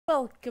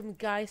Welcome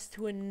guys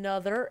to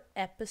another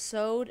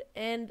episode,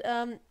 and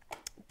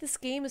this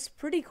game is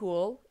pretty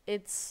cool.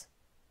 It's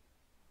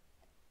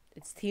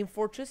Team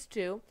Fortress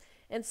 2,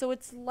 and so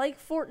it's like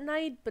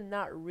Fortnite but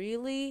not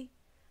really.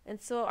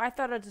 And so I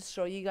thought I'd just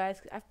show you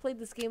guys. I've played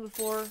this game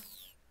before.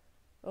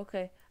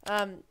 Okay.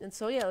 And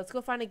so yeah, let's go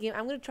find a game.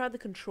 I'm going to try the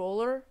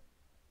controller.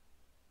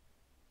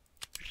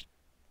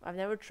 I've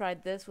never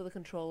tried this with a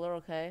controller,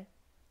 okay?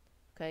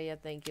 Okay, yeah,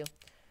 thank you.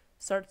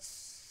 Start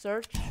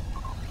search.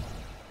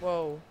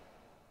 Whoa.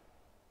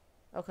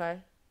 Okay.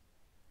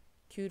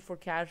 Queued for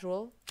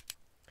casual.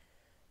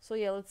 So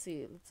yeah, let's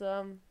see.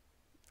 That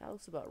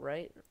looks about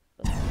right.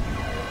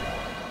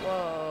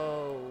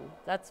 Whoa.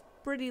 That's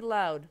pretty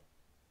loud.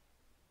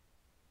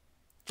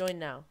 Join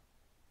now.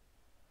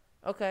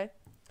 Okay.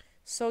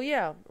 So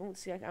yeah,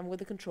 let's see. I'm with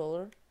the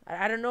controller.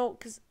 I don't know,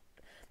 because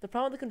the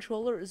problem with the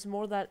controller is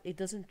more that it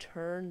doesn't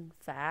turn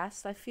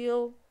fast, I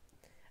feel.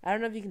 I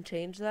don't know if you can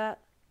change that.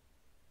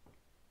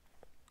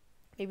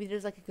 Maybe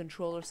there's like a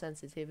controller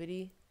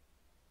sensitivity.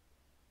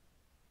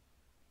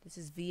 This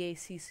is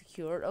VAC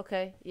secured.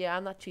 Okay, yeah,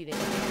 I'm not cheating.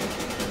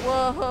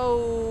 Whoa,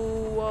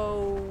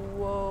 whoa,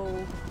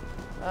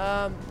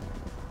 whoa.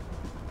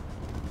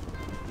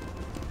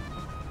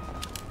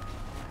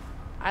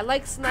 I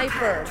like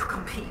sniper.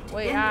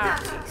 Wait,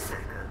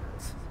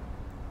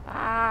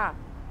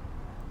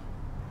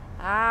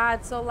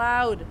 it's so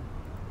loud.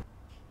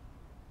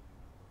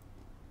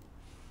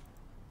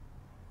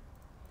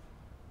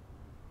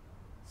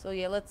 So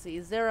yeah, let's see.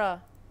 Is there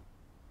a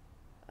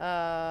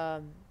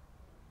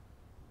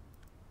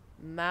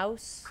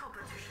mouse?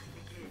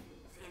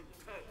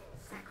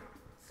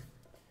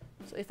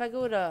 So if I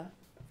go to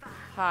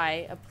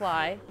high,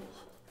 apply.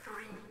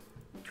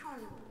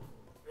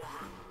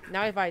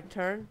 Now if I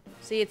turn,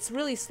 see, it's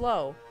really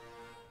slow.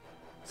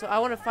 So I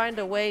want to find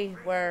a way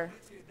where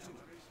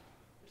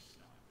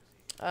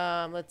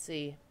let's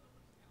see.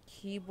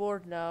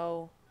 Keyboard,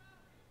 no.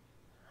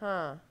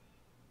 Huh.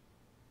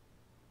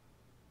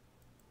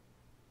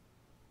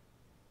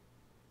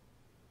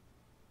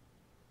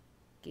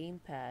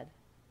 Gamepad.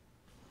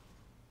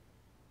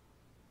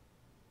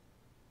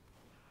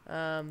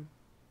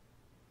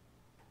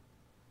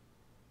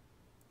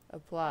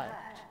 Apply.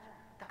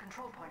 The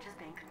control point is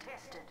being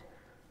contested.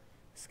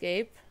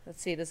 Escape.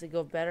 Let's see, does it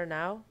go better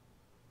now?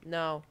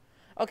 No.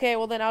 Okay,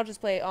 well then I'll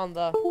just play on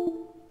the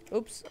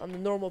on the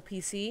normal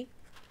PC.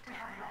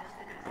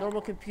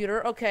 Normal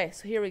computer. Okay,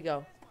 so here we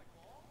go.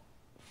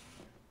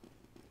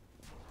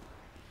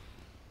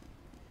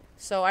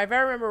 So if I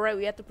remember right,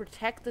 we have to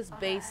protect this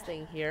base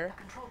thing here.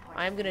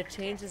 I'm gonna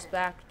change this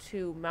back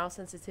to mouse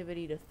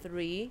sensitivity to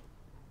 3.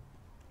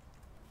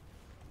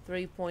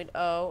 3.0.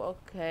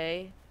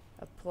 Okay.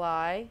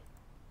 Apply.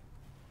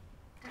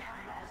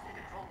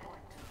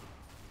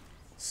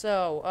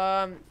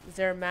 So, is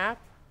there a map?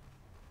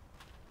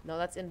 No,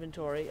 that's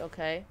inventory.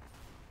 Okay.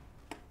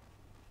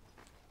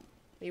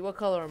 Wait, what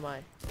color am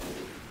I?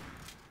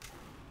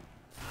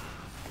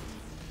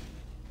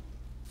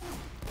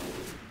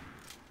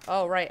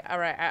 Oh, right.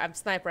 Alright, I'm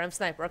sniper.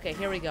 Okay,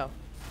 here we go.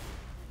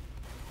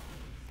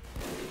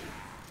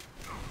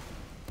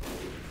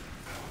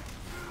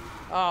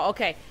 Oh,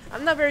 okay.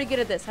 I'm not very good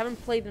at this.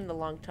 Haven't played in a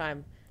long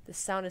time. The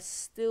sound is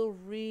still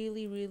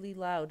really, really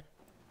loud.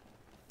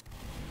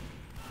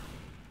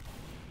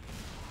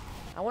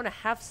 I want to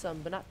have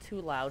some, but not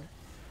too loud.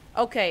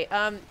 Okay,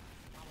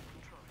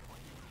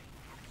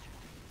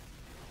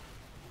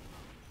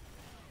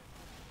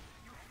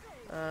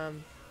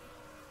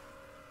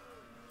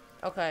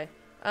 okay.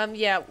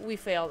 Yeah, we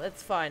failed.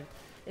 It's fine.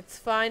 It's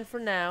fine for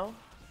now.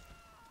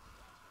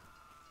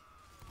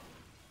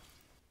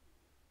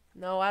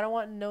 No, I don't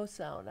want no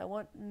sound. I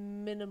want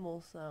minimal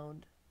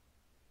sound.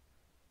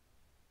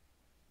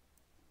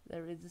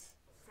 There is.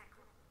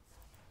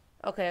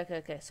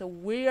 Okay. So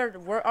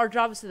our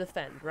job is to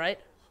defend, right?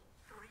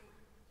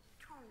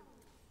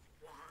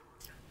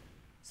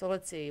 So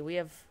let's see. We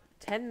have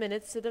 10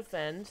 minutes to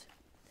defend.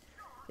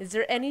 Is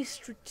there any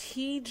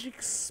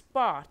strategic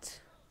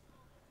spot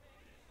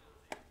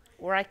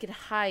where I could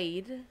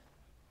hide? You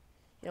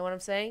know what I'm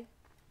saying?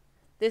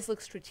 This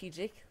looks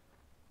strategic.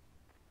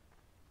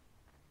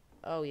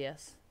 Oh,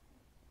 yes.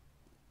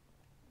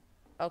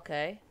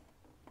 Okay.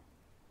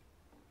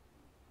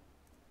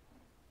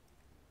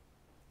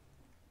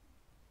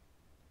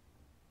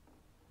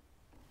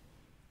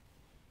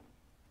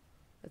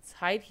 Let's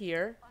hide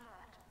here.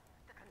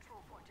 The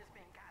control point is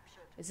being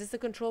captured. Is this the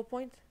control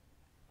point?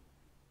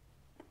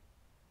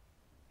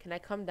 Can I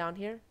come down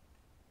here?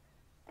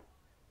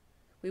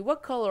 Wait,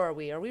 what color are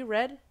we? Are we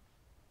red?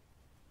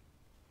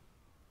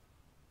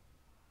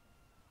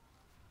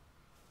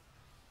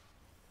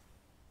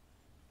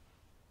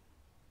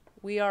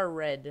 We are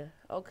red.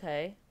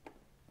 Okay.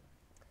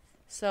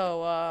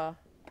 So,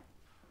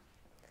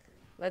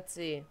 let's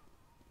see.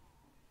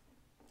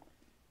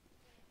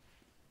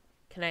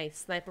 Can I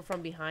sniper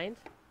from behind?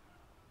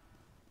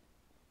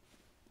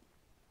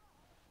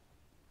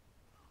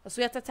 Oh,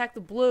 so we have to attack the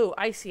blue.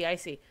 I see.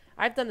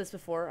 I've done this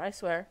before, I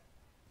swear.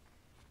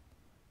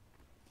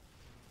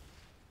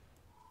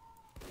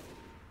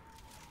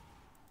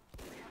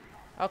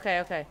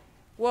 Okay, okay.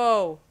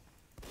 Whoa.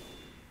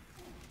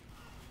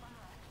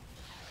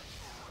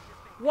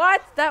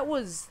 What? That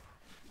was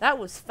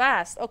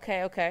fast.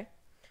 Okay, okay.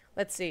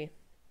 Let's see.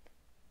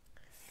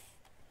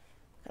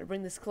 Gotta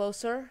bring this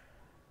closer.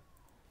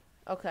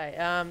 Okay,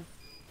 I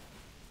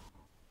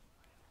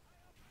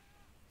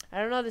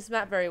don't know this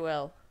map very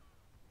well.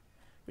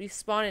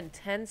 Respawn in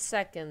 10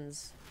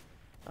 seconds.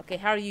 Okay,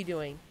 how are you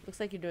doing? Looks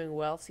like you're doing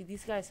well. See,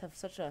 these guys have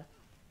such a...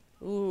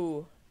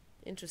 Ooh,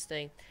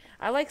 interesting.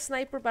 I like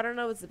Sniper, but I don't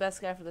know if it's the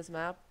best guy for this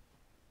map.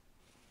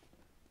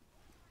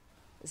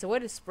 Is there a way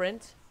to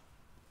sprint?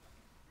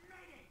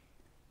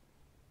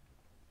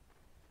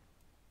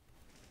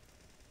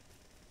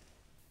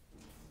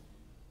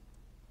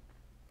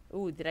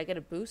 Ooh, did I get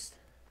a boost?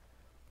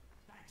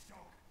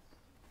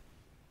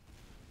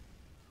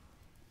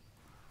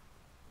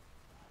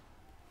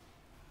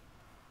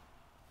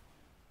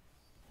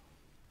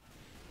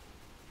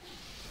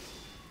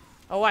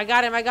 Oh, I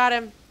got him, I got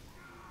him.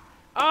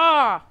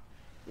 Ah!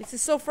 This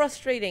is so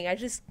frustrating. I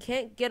just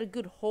can't get a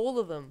good hold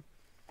of him.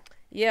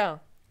 Yeah.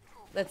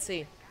 Let's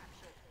see.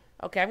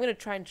 Okay, I'm gonna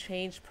try and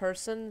change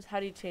person. How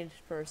do you change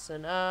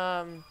person?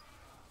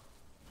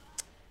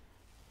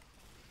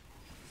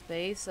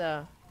 Space,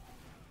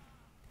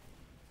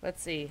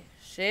 let's see.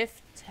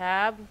 Shift,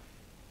 tab,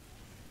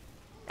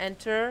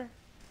 enter.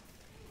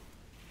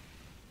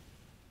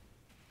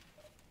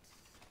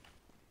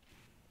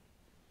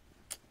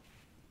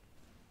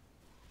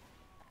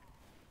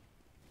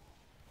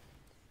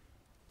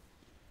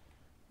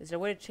 Is there a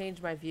way to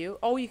change my view?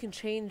 Oh, you can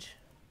change.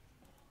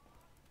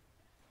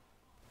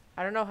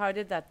 I don't know how I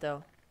did that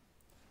though.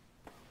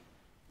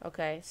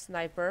 Okay,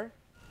 sniper.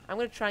 I'm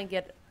gonna try and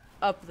get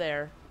up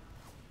there.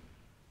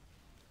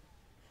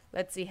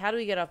 Let's see, how do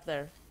we get up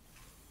there?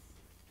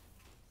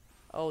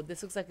 Oh,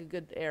 this looks like a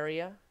good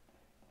area.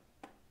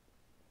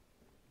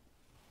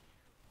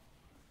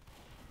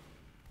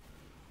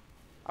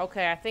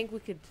 Okay, I think we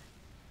could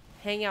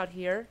hang out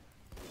here.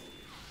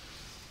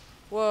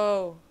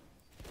 Whoa.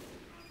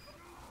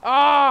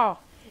 Oh!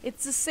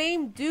 It's the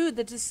same dude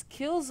that just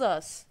kills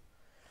us.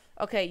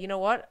 Okay, you know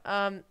what?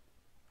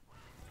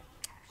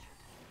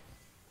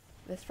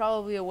 There's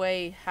probably a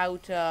way how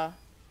to...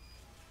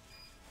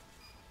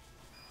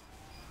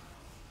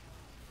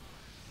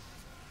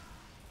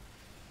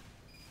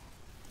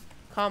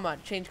 Comma,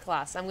 change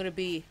class. I'm gonna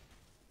be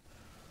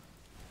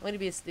a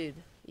dude.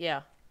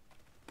 Yeah.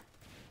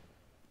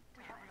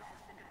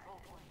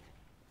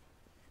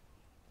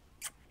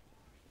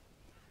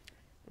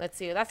 Let's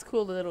see. That's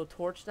cool, the little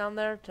torch down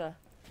there to...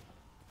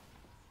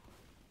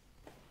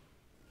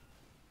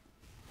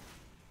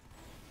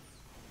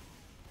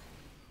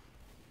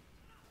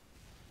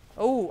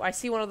 Oh, I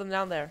see one of them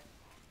down there.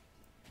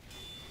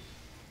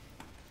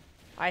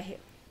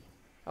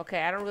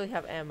 Okay, I don't really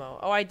have ammo.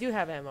 Oh, I do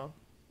have ammo.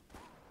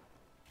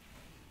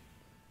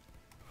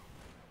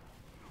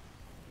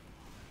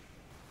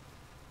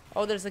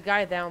 Oh, there's a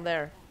guy down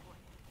there.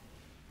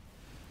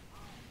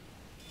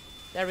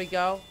 There we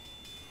go.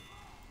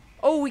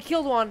 Oh, we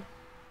killed one.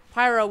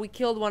 Pyro, we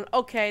killed one.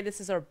 Okay, this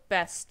is our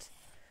best.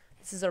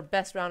 This is our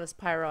best round as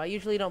Pyro. I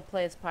usually don't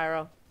play as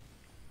Pyro.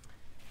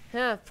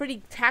 Huh,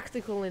 pretty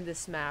tactical in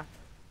this map.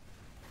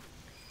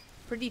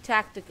 Pretty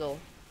tactical.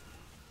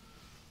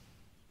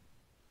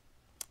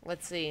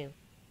 Let's see.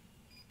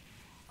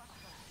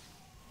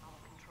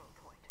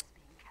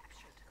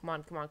 Come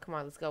on, come on, come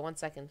on. Let's go. 1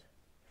 second.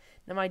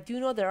 Now, I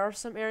do know there are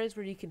some areas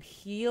where you can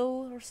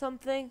heal or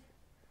something.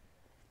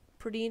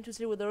 Pretty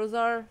interested where those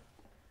are.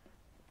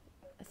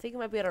 I think it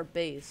might be at our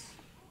base.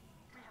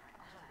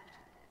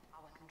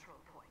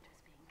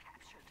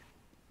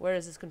 Where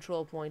is this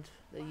control point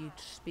that you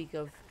speak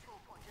of?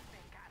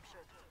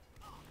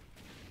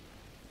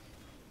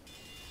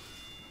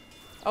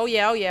 Oh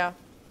yeah, oh yeah.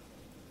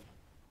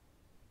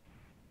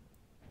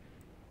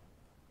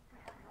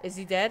 Is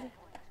he dead?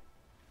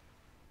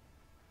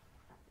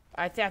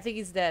 I think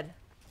he's dead.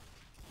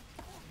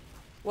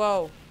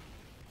 Whoa.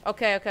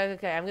 Okay, okay,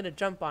 okay. I'm gonna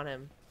jump on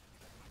him.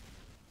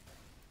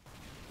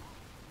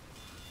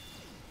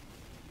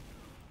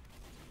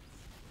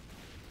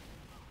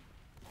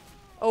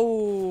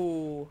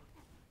 Oh.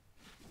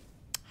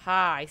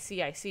 Ha, I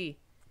see, I see.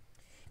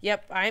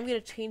 Yep, I'm gonna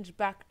change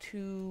back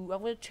to...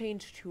 I'm gonna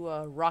change to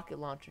a rocket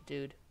launcher,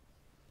 dude.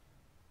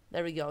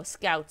 There we go,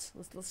 scouts.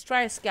 Let's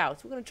try a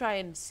scout. We're gonna try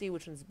and see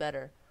which one's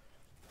better.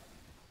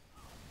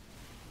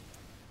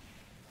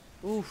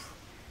 Oof.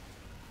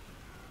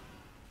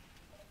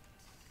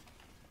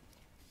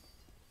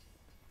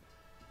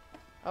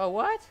 Oh,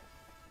 what?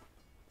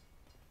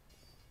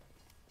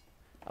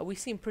 Oh, we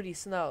seem pretty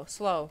slow.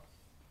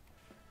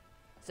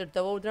 Is there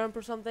double jump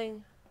or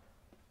something?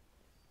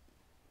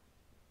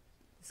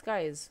 This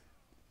guy is...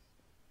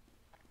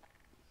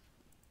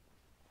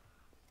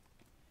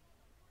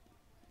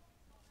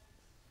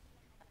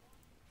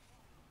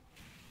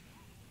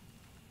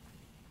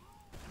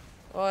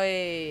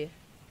 Oi.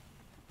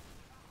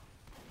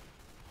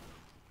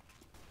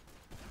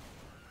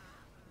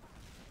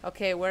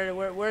 Okay,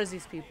 where is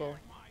these people?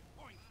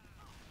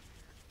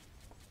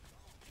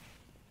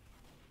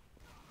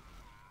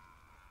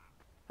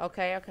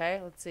 Okay,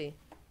 okay, let's see.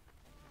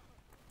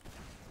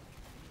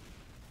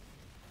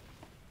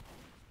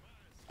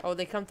 Oh,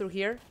 they come through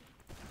here?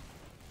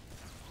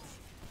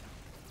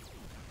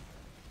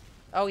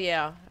 Oh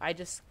yeah, I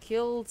just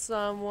killed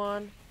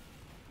someone.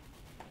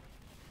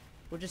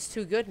 We're just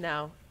too good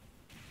now.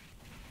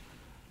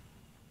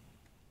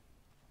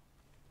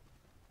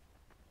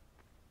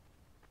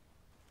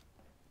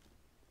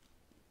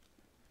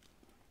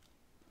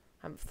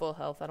 I'm full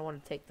health. I don't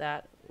want to take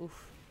that.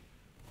 Oof.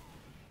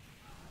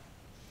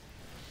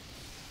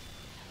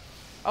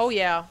 Oh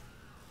yeah.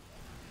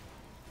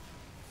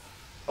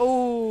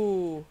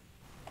 Oh.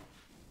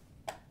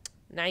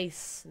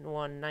 Nice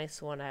one,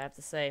 I have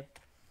to say.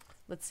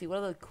 Let's see, what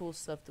other cool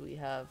stuff do we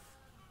have?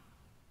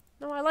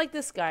 No, I like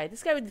this guy.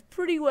 This guy did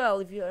pretty well,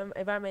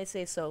 if I may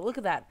say so. Look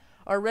at that.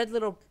 Our red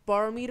little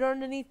bar meter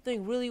underneath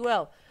doing really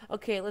well.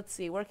 Okay, let's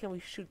see. Where can we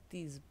shoot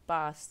these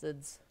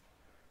bastards?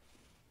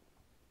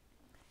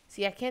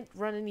 See, I can't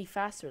run any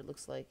faster, it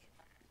looks like.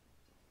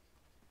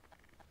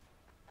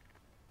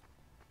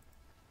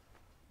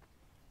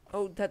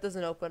 Oh, that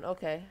doesn't open.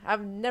 Okay.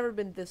 I've never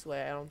been this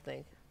way, I don't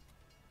think.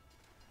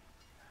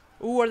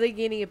 Ooh, are they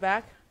gaining it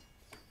back?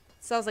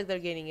 Sounds like they're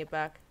gaining it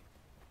back.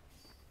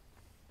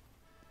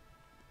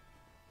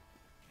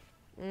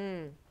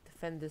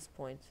 Defend this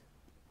point.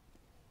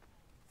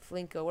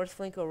 Flinko. Where's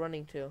Flinko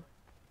running to?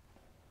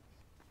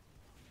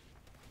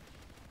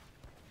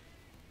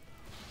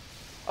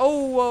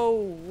 Oh,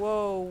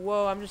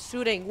 whoa. I'm just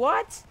shooting.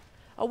 What?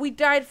 Oh, we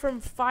died from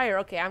fire.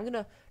 Okay, I'm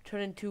gonna turn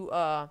into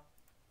a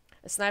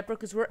sniper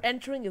because we're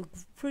entering a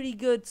pretty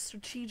good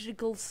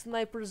strategical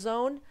sniper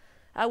zone,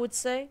 I would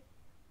say.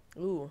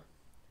 Ooh.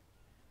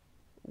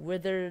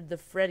 Wither the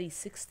Freddy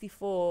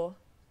 64.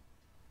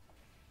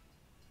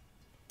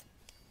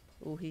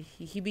 Ooh,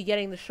 he be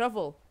getting the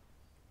shovel.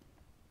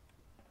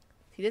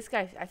 See, this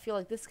guy, I feel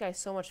like this guy's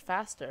so much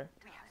faster.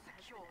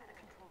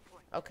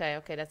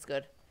 Okay, that's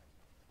good.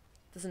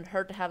 Doesn't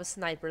hurt to have a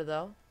sniper,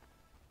 though.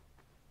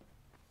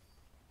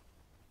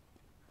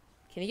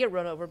 Can you get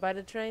run over by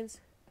the trains?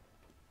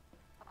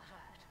 Alert.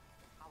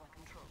 Our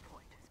control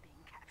point is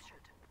being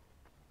captured.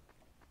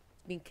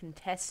 It's being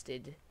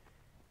contested.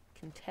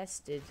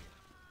 Contested.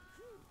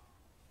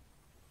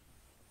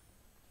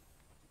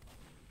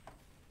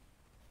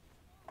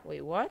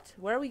 Wait, what?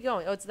 Where are we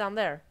going? Oh, it's down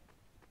there.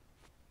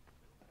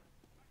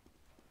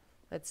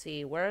 Let's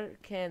see. Where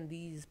can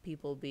these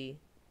people be?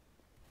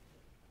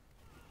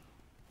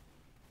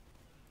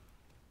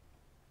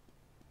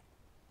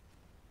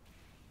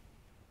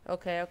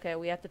 Okay.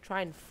 We have to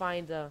try and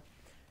find a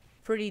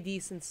pretty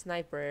decent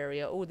sniper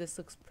area. Oh, this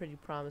looks pretty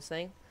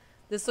promising.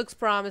 This looks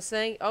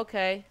promising.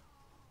 Okay.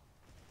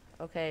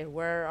 Okay,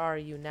 where are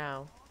you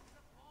now?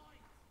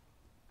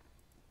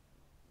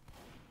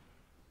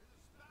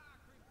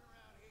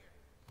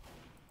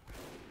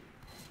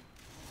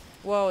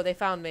 Whoa, they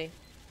found me.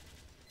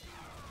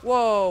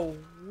 Whoa,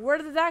 where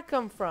did that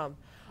come from?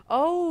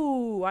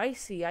 Oh, I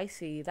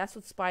see. That's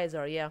what spies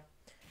are, yeah.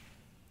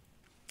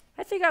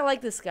 I think I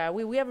like this guy.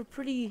 We have a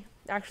pretty...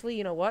 Actually,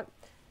 you know what?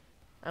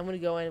 I'm gonna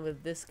go in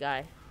with this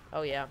guy.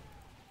 Oh, yeah.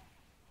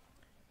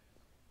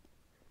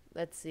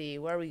 Let's see,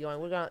 where are we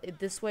going? We're going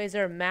this way. Is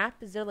there a map?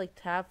 Is there like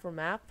tab for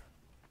map?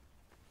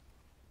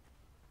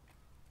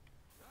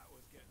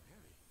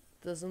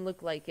 Doesn't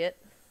look like it.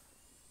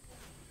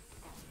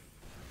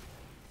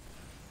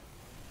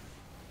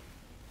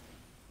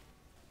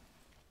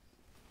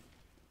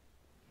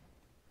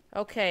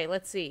 Okay,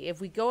 let's see. If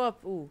we go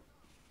up, ooh.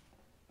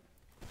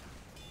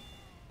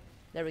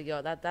 There we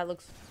go. That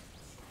looks.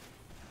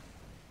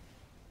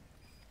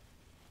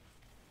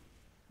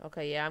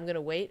 Okay, yeah, I'm gonna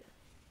wait.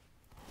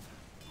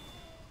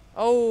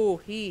 Oh,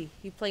 he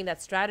playing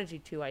that strategy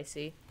too, I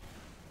see.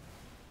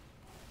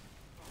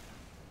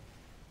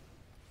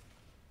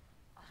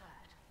 Alert.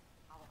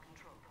 Our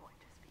control point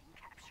is being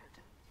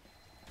captured.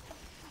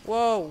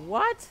 Whoa,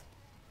 what?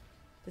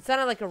 It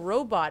sounded like a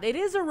robot. It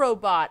is a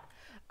robot.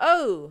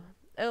 Oh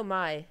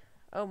my.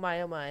 Oh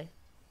my.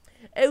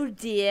 Oh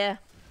dear.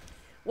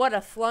 What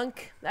a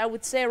flunk, I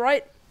would say,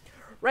 right?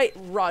 Right,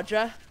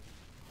 Roger.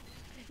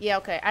 Yeah,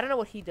 okay. I don't know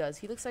what he does.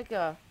 He looks like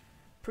a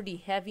pretty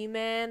heavy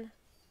man.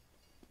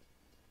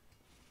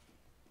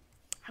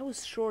 I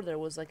was sure there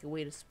was like a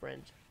way to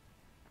sprint.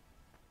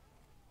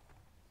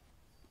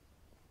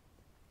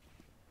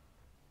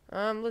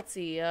 Let's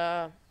see.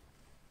 Is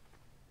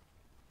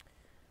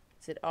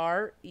it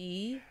R,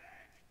 E?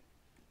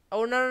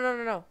 Oh,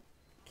 no.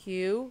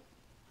 Q.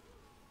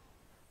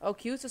 Oh,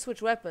 Q is to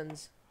switch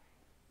weapons.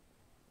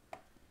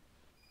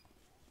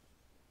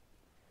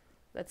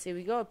 Let's see,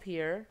 we go up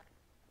here.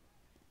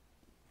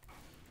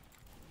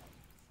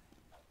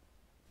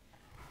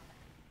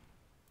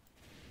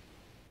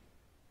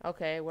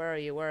 Okay, where are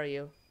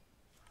you?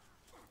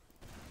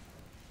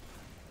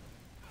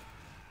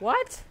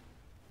 What?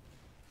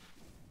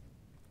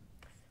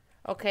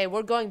 Okay,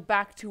 we're going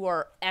back to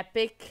our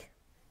epic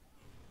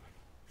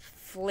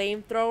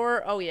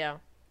flamethrower. Oh, yeah.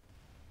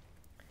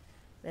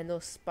 Man,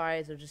 those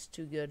spies are just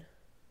too good.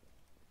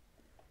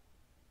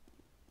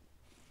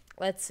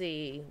 Let's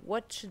see.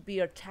 What should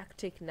be our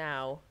tactic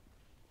now?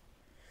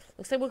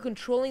 Looks like we're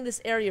controlling this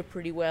area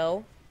pretty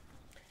well,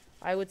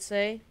 I would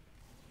say.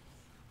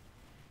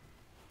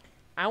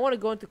 I want to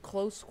go into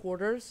close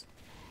quarters.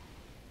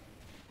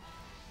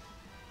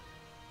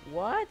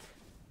 What?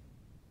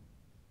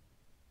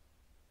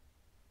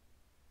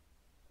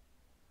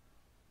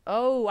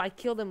 Oh, I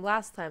killed him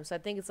last time, so I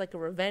think it's like a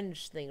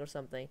revenge thing or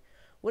something.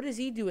 What is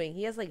he doing?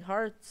 He has like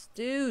hearts.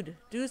 Dude,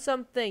 do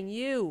something,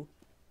 you.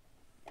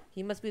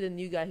 He must be the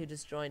new guy who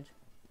just joined.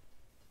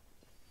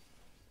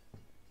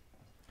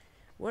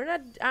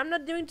 I'm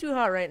not doing too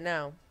hot right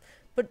now.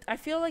 But I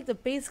feel like the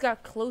base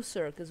got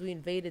closer because we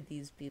invaded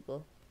these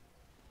people.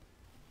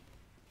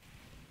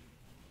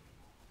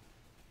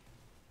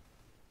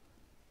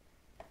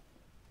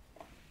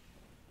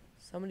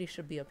 Somebody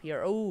should be up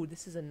here. Oh,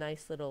 this is a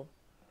nice little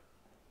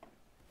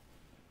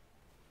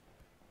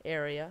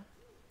area.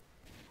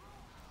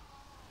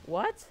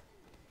 What?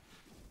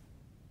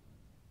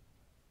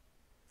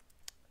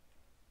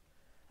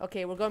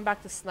 Okay, we're going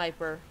back to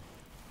sniper.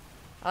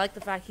 I like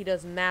the fact he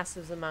does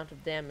massive amount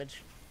of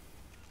damage.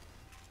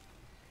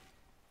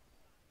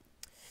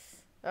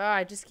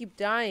 I just keep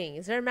dying.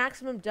 Is there a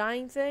maximum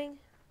dying thing?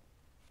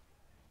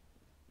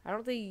 I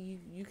don't think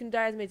you can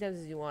die as many times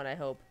as you want, I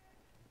hope.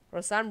 Or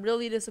else I'm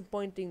really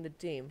disappointing the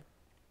team.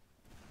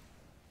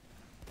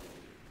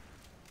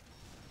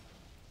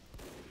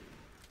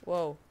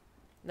 Whoa.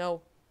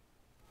 No.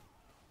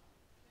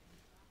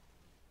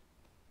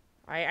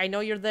 I know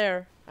you're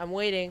there. I'm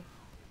waiting.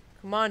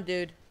 Come on,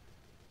 dude.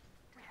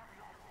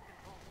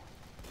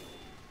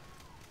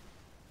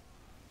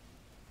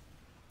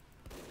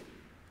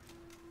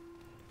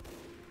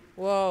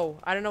 Whoa.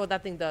 I don't know what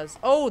that thing does.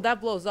 Oh,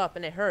 that blows up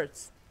and it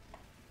hurts.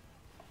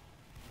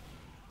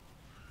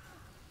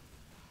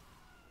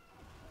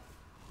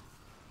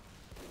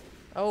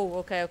 Oh,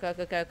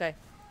 okay.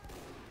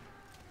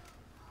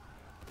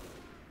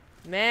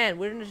 Man,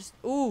 we're gonna just...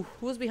 Ooh,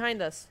 who's behind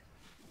us?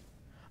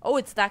 Oh,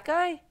 it's that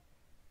guy?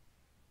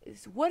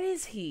 What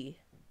is he?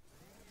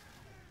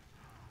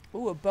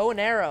 Ooh, a bow and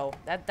arrow.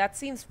 That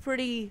seems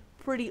pretty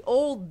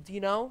old,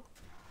 you know?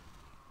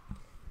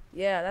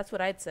 Yeah, that's what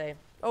I'd say.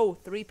 Oh,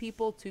 3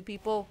 people, 2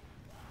 people.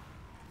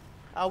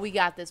 Oh, we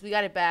got this. We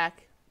got it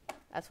back.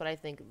 That's what I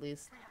think, at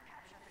least.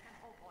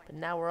 But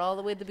now we're all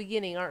the way at the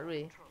beginning, aren't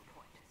we?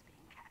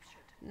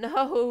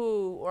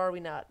 No, or are we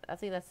not? I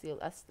think that's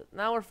the...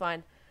 Now we're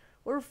fine.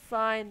 We're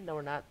fine. No,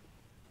 we're not.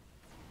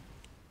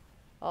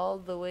 All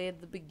the way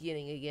at the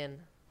beginning again.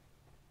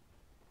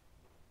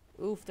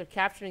 Oof, they're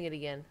capturing it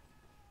again.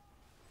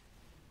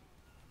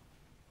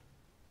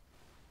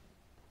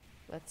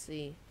 Let's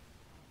see.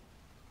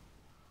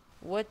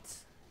 What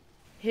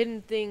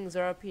hidden things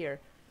are up here?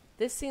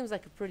 This seems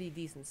like a pretty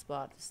decent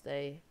spot to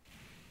stay.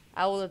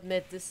 I will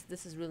admit, this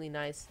is really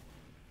nice.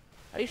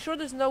 Are you sure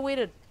there's no way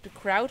to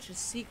crouch? To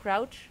see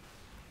crouch?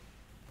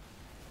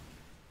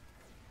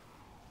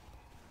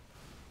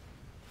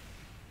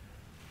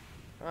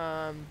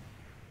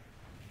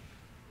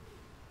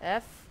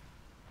 F?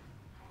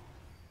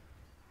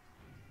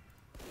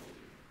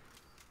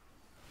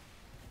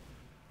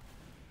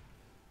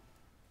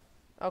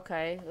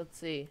 Okay, let's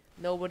see.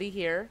 Nobody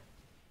here.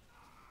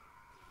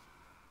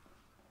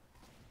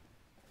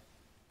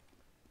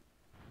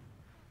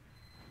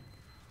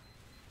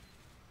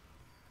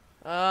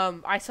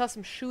 I saw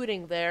some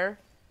shooting there.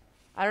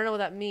 I don't know what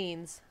that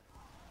means.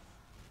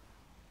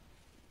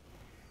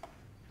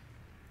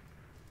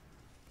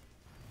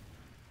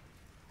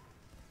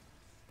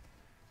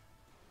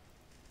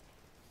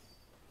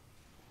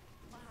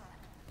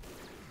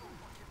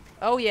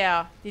 Oh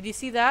yeah. Did you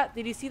see that?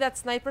 Did you see that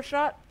sniper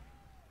shot?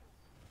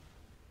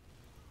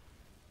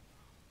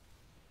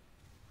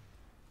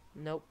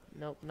 Nope,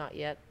 not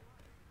yet.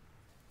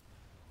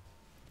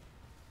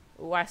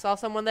 Ooh, I saw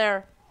someone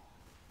there.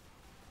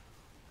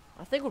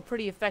 I think we're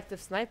pretty effective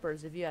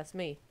snipers, if you ask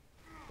me.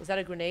 Was that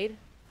a grenade?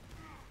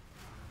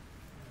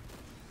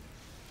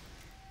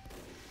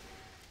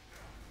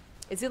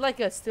 Is it like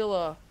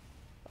still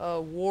a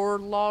war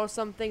law or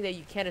something that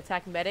you can't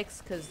attack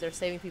medics because they're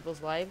saving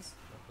people's lives?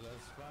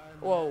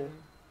 Whoa.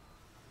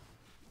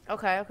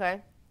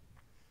 Okay.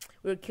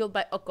 We were killed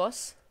by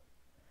Okos.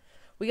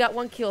 We got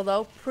 1 kill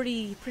though.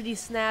 Pretty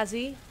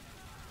snazzy.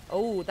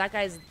 Oh, that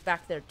guy's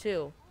back there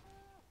too.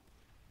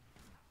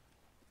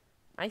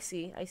 I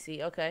see.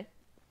 Okay.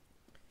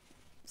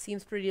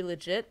 Seems pretty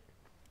legit.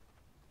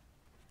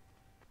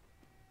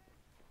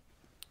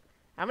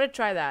 I'm gonna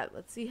try that.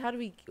 Let's see, how do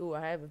we... Ooh,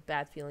 I have a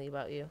bad feeling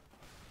about you.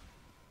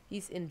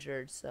 He's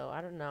injured, so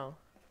I don't know.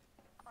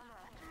 Alert.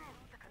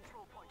 The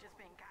control point is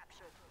being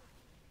captured.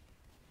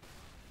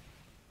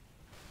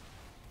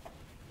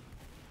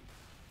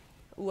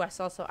 Ooh,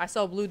 I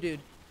saw a blue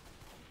dude.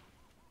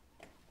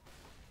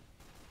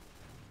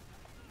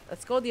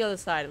 Let's go to the other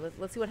side.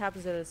 Let's see what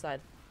happens to the other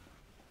side.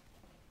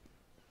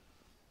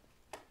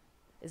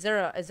 Is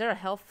there a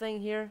health thing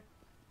here?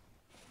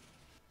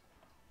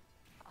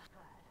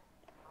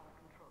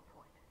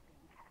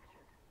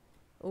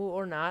 Ooh,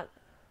 or not.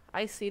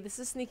 I see. This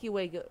is a sneaky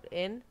way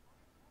in,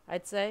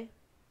 I'd say.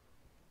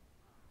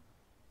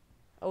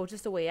 Oh,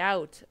 just a way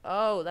out.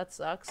 Oh, that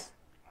sucks.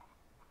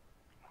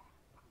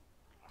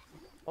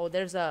 Oh,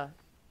 there's a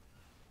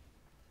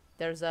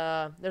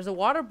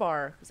water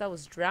bar, because I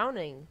was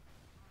drowning.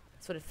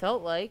 That's what it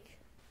felt like.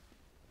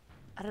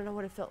 I don't know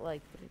what it felt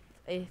like,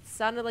 but it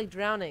sounded like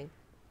drowning.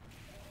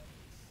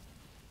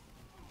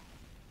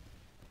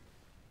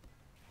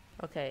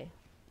 Okay.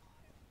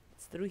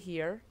 It's through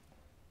here.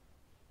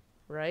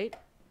 Right?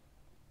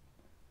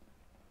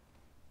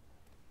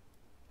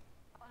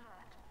 Alert.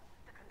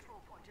 The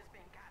control point is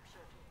being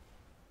captured.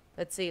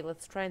 Let's see.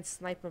 Let's try and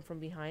snipe him from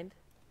behind.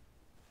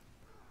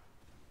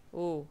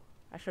 Ooh.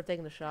 I should have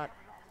taken the shot.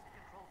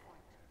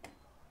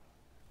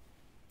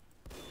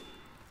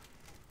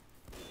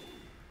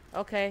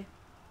 Okay.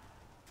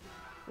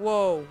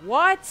 Whoa.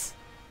 What?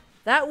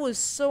 That was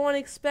so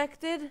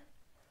unexpected.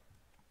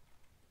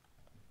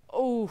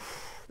 Oh,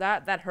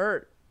 that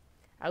hurt.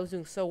 I was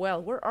doing so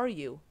well. Where are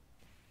you?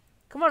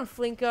 Come on,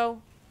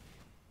 Flinko.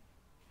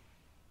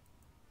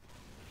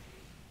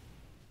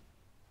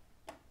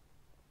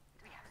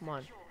 Come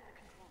on.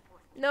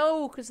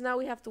 No, because now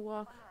we have to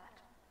walk.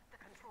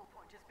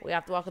 We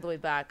have to walk all the way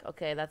back.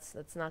 Okay, that's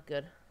not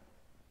good.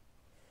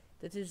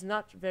 This is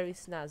not very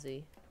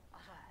snazzy.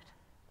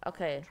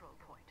 Okay.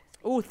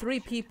 Ooh, 3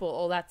 people.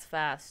 Oh, that's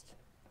fast.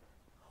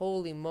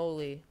 Holy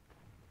moly.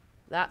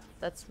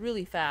 That's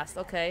really fast.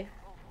 Okay.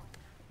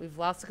 We've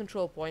lost the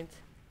control point.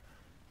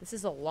 This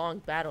is a long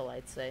battle,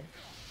 I'd say.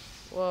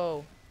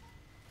 Whoa.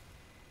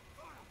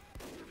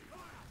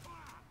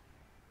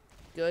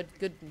 Good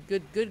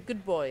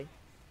boy.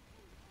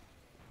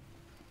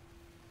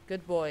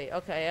 Good boy.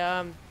 Okay,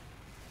 I'm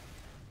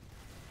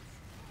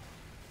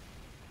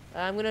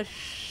gonna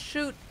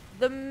shoot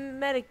the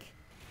medic.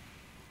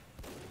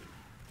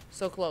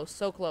 So close,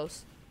 so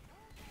close.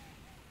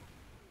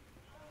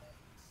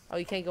 Oh,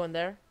 you can't go in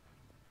there?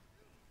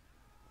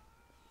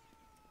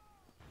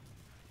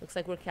 Looks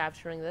like we're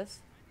capturing this.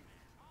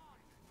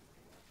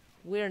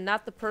 We're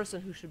not the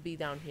person who should be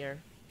down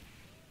here.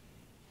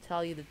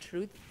 Tell you the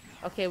truth.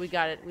 Okay, we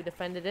got it. We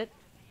defended it.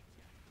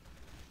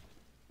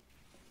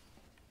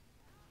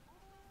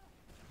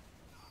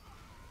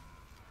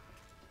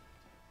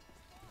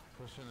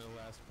 Pushing to the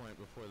last point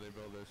before they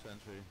build their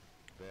sentry.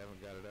 They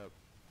haven't got it up.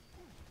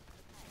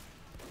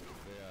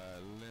 They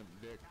are limp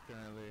dick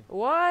currently.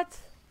 What?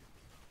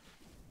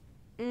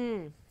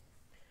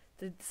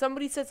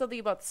 Somebody said something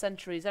about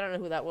sentries. I don't know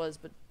who that was,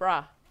 but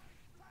brah.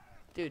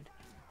 Dude,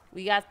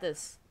 we got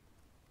this.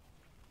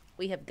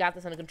 We have got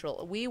this under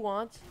control. We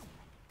want...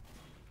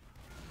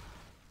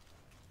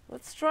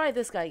 Let's try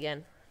this guy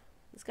again.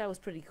 This guy was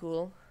pretty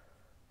cool.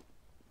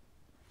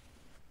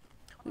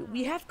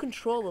 We have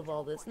control of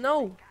all this.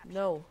 No,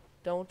 no.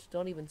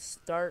 Don't even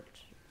start.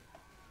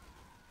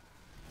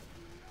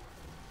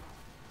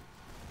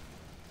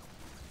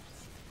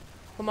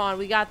 Come on,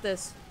 we got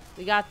this.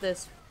 We got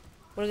this.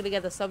 We're gonna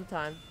get this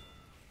sometime.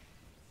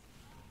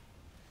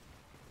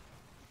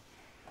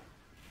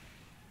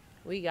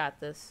 We got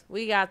this.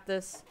 We got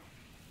this.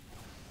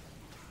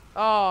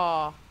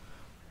 Oh,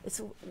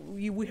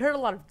 we heard a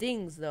lot of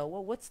dings though.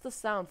 Well, what's the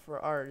sound for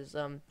ours?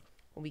 When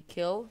we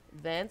kill,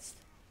 advanced.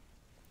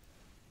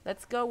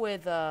 Let's go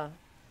with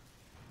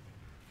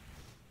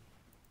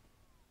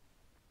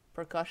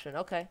percussion.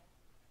 Okay.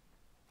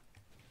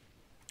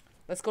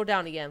 Let's go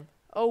down again.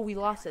 Oh, we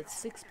lost it.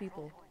 6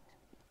 people.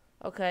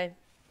 Okay.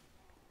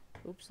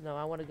 Oops, no,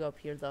 I want to go up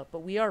here though.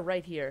 But we are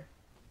right here.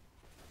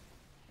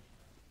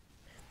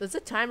 Does the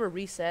timer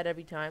reset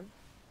every time?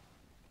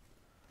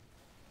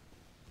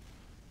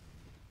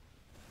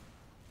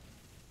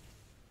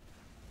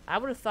 I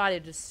would have thought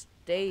it just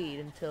stayed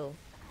until...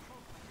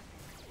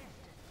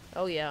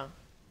 Oh, yeah.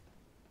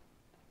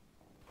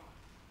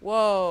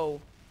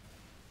 Whoa.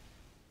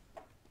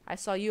 I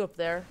saw you up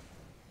there.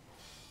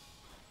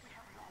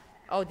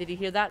 Oh, did you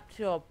hear that?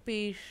 Oh,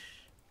 peace.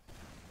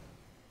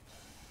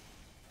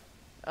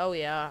 Oh,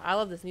 yeah. I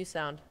love this new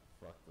sound.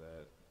 Fuck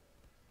that.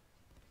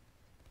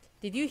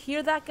 Did you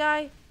hear that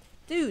guy?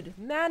 Dude,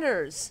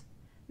 manners.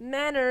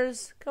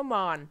 Manners. Come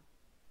on.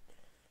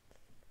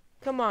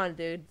 Come on,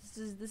 dude.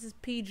 This is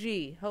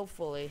PG,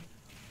 hopefully.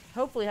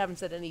 Hopefully I haven't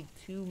said any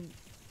too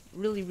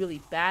really,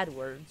 really bad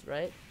words,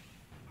 right?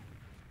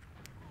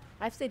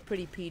 I've stayed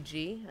pretty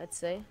PG, I'd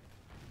say.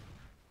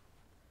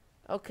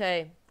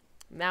 Okay.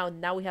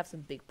 Now we have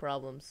some big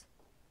problems.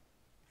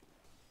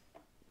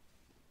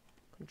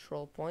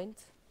 Control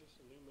point.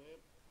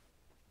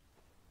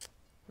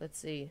 Let's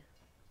see.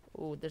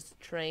 Ooh, there's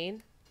a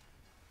train.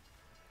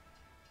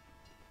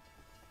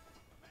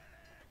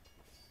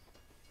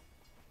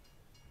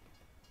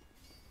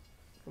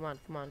 Come on,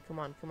 come on, come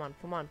on, come on,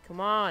 come on, come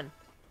on.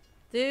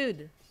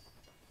 Dude.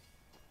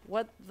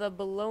 What the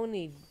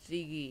baloney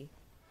jiggy?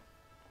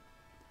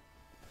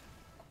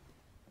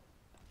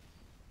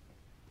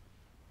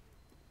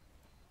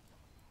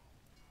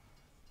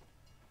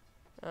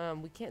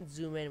 We can't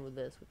zoom in with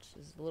this, which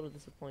is a little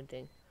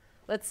disappointing.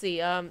 Let's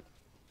see,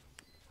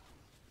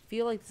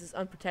 feel like this is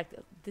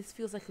unprotected. This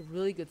feels like a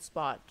really good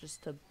spot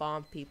just to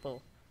bomb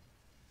people.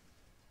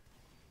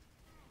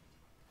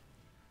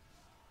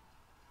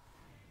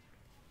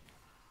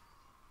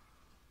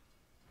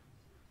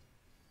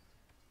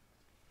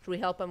 Should we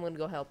help him? I'm gonna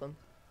go help him.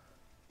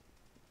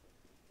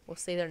 We'll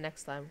stay there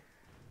next time.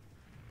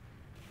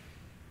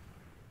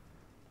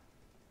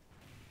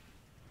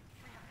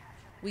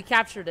 We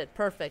captured it.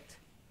 Perfect.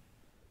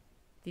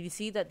 Did you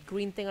see that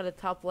green thing on the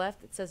top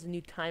left? It says a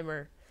new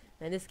timer.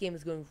 And this game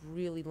is going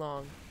really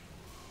long.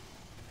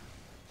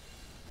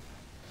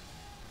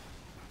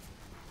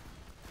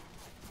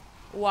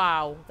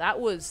 Wow, that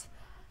was...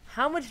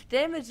 How much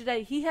damage did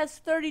I... He has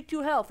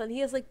 32 health and he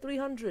has like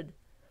 300.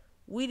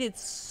 We did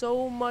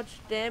so much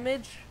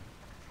damage.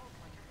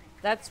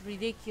 That's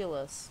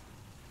ridiculous.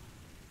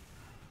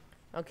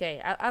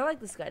 Okay, I like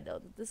this guy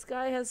though. This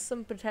guy has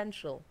some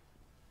potential.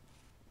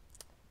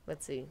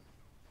 Let's see.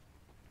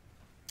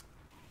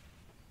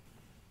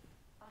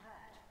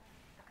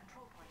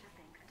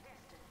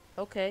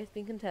 Okay, it's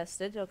being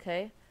contested.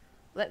 Okay.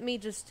 Let me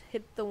just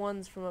hit the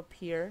ones from up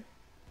here.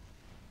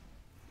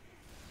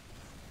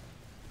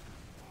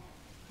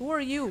 Who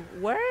are you?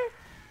 Where?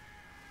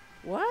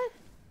 What?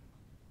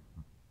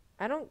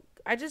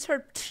 I just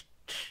heard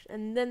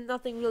and then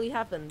nothing really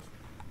happened.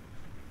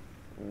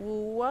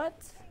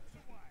 What?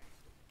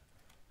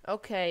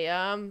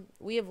 Okay,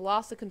 we have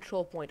lost a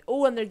control point.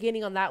 Oh, and they're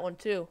gaining on that one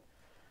too.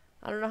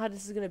 I don't know how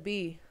this is gonna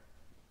be.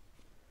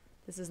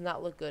 This does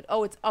not look good.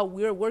 Oh,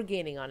 we're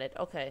gaining on it.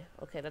 Okay,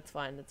 okay, that's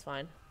fine, that's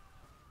fine.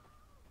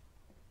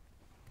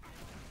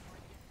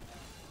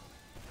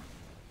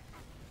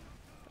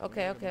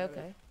 Okay, okay,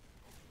 okay.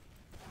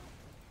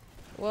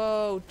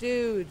 Whoa,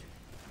 dude.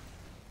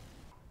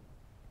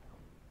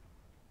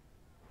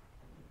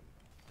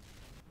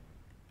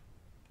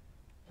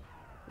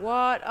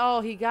 What?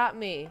 Oh, he got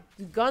me.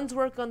 Do guns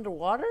work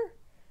underwater?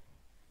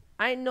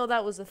 I didn't know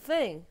that was a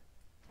thing.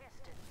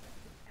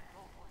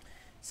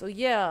 So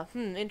yeah,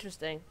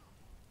 interesting.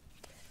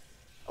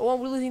 Oh,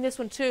 we're losing this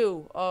one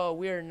too. Oh,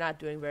 we're not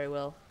doing very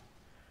well.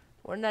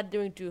 We're not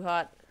doing too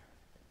hot.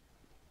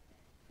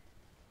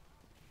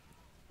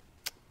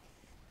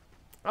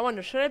 I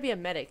wonder, should I be a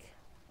medic?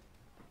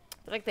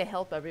 I feel like they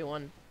help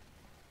everyone.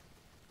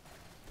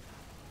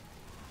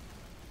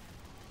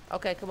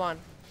 Okay, come on.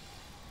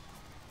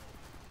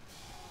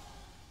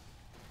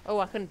 Oh,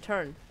 I couldn't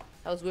turn.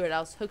 That was weird. I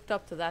was hooked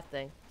up to that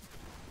thing.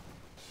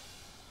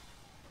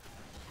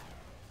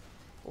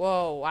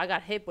 Whoa, I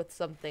got hit with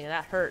something and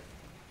that hurt.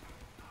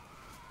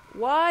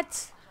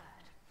 What?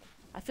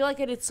 I feel like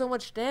I did so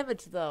much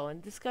damage though,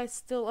 and this guy's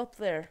still up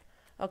there.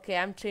 Okay,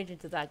 I'm changing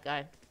to that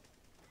guy.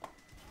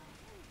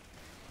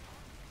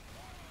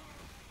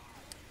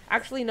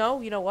 Actually, no,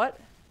 you know what?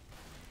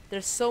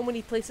 There's so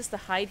many places to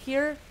hide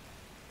here.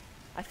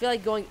 I feel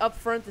like going up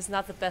front is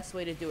not the best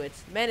way to do it.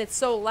 Man, it's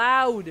so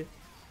loud.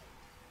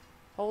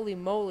 Holy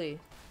moly.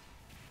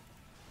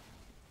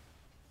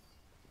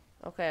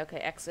 Okay, okay,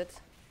 exit.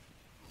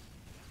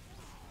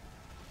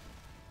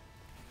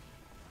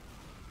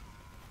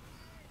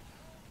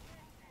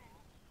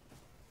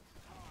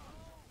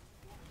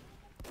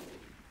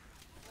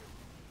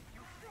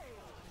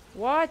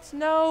 What?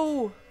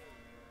 No!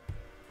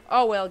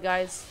 Oh well,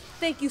 guys.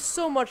 Thank you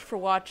so much for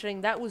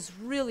watching. That was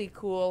really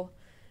cool.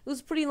 It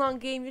was a pretty long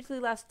game. Usually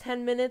lasts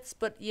 10 minutes.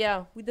 But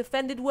yeah, we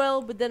defended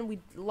well, but then we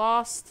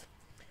lost.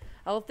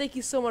 Well, thank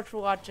you so much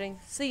for watching.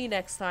 See you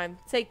next time.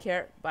 Take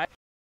care. Bye.